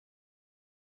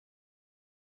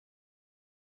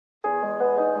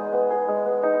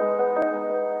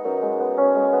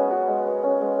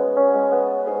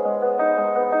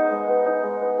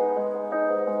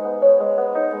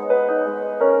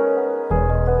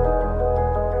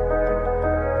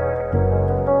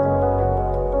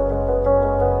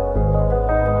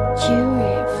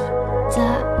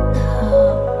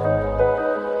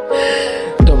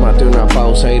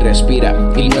y respira.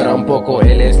 Ignora un poco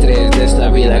el estrés de esta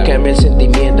vida. Cambia el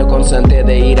sentimiento constante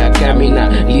de ir a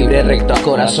caminar libre, recto, a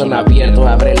corazón abierto.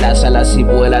 Abre las alas y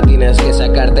vuela. Tienes que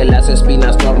sacarte las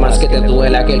espinas, normas que te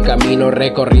duela. Que el camino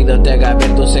recorrido te haga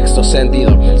ver tu sexto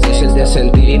sentido. Dices de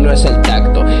sentir y no es el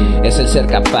tacto, es el ser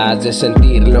capaz de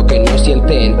sentir lo que no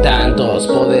sienten tantos.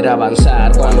 Poder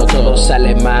avanzar cuando todo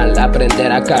sale mal.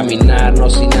 Aprender a caminar, no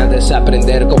sin antes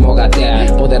aprender cómo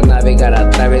gatear. Poder navegar a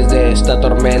través de esta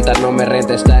tormenta. No me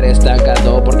renta estar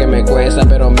estancado porque me cuesta,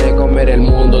 pero me comer el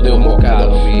mundo de un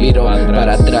bocado. Miro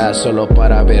para atrás solo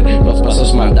para ver los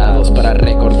pasos mandados, para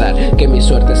recordar que mi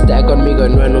suerte está conmigo y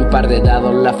no en un par de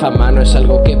dados. La fama no es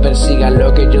algo que persiga,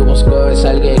 lo que yo busco es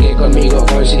alguien que conmigo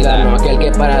coincida, no aquel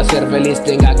que para ser feliz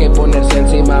tenga que ponerse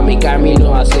encima. Mi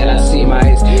camino hacia la cima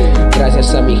es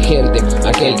gracias a mi gente,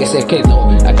 aquel que se quedó,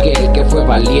 aquel que fue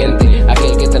valiente,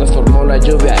 aquel que transformó la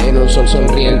lluvia en un sol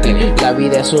sonriente. La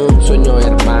vida es un sueño,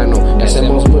 hermano, y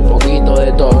hacemos muy poquito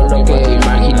de todo lo que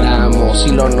imaginamos.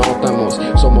 Si lo notamos,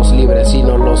 somos libres y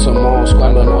no lo somos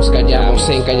cuando nos callamos.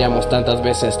 Encallamos tantas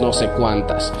veces, no sé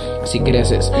cuántas. Si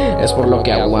creces es por lo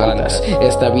que aguantas.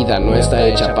 Esta vida no está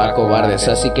hecha para cobardes,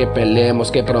 así que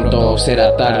peleemos que pronto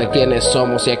será tarde. Quiénes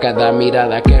somos y a cada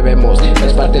mirada que vemos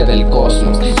es parte del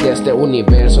cosmos, de este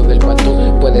universo del cual tú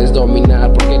puedes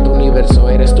dominar, porque tu universo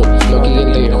eres tú, no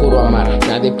quien te juro amar.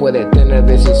 Nadie puede tener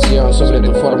decisión sobre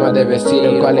tu forma de vestir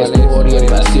o cuál es tu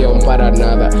orientación, para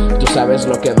nada. Tú sabes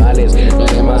lo que vales, lo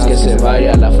demás que se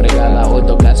vaya a la fregada. Hoy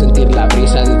toca sentir la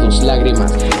brisa de tus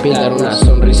lágrimas, pintar una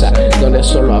sonrisa donde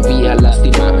solo había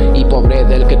lástima, y pobre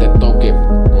del que te toque,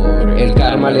 el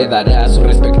karma le dará su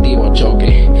respectivo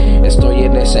choque. Estoy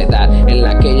en esa edad en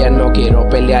la que ya no quiero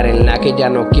pelear, en la que ya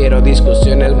no quiero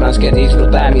discusiones más que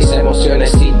disfrutar mis emociones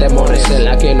sin temores, en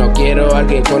la que no quiero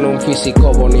alguien con un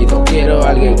físico bonito. Quiero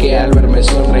alguien que al verme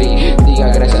sonreír diga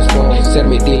gracias por ser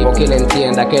mi tipo, quien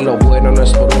entienda que lo bueno no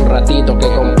es por un ratito, que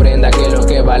comprenda que lo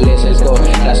que vale es el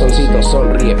corazoncito.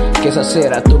 Sonríe, que esa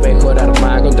será tu mejor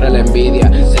arma contra la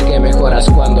envidia. Sé que mejoras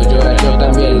cuando lloras, yo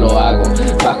también lo hago.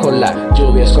 Bajo la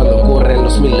lluvia es cuando ocurren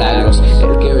los milagros.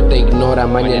 El que hoy te ignora,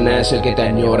 mañana es el que te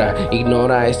añora.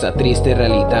 Ignora esta triste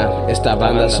realidad. Esta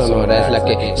banda sonora es la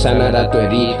que sanará tu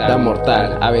herida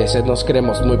mortal. A veces nos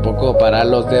creemos muy poco para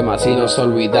los demás y nos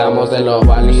olvidamos de lo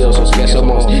valiosos que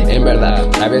somos en verdad.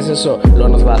 A veces solo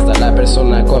nos basta la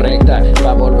persona correcta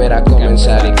para volver a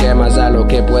comenzar. Y qué más da lo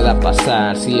que pueda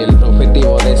pasar si el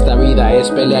objetivo de esta vida es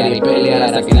pelear y pelear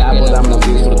hasta que la podamos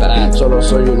disfrutar. Solo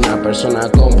soy una persona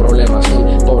con problemas,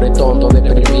 un pobre tonto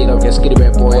deprimido que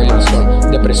escribe poemas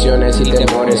con depresiones y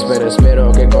temores, pero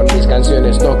espero que con mis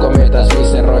canciones no cometas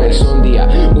mis errores. Un día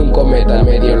un cometa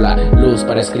me dio la luz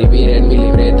para escribir en mi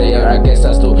libreta, y ahora que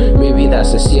estás tú mi vida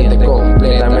se siente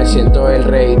completa. Me siento el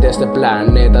rey de este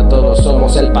planeta. Todos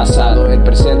somos el pasado, el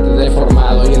presente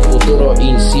deformado y el futuro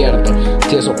incierto.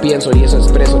 Si eso pienso y eso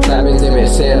expreso tal vez debe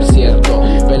ser cierto.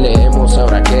 Peleemos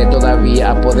ahora que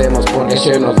todavía podemos, porque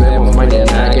si hoy nos vemos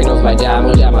mañana que nos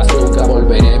vayamos ya más nunca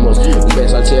volveremos. Un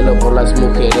beso al cielo por las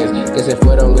mujeres que se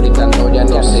fueron gritando ya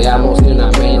no seamos ni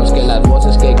una menos que las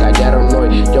voces que callaron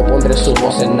hoy. Yo pondré su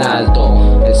voz en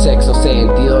alto. El sexto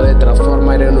sentido de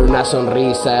transformar en una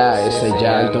sonrisa ese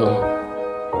llanto.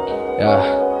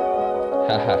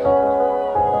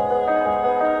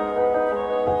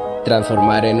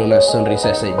 Transformar en una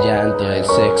sonrisa ese llanto, el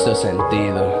sexto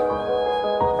sentido.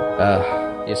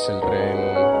 Y es el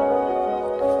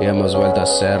Raymond y hemos vuelto a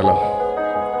hacerlo.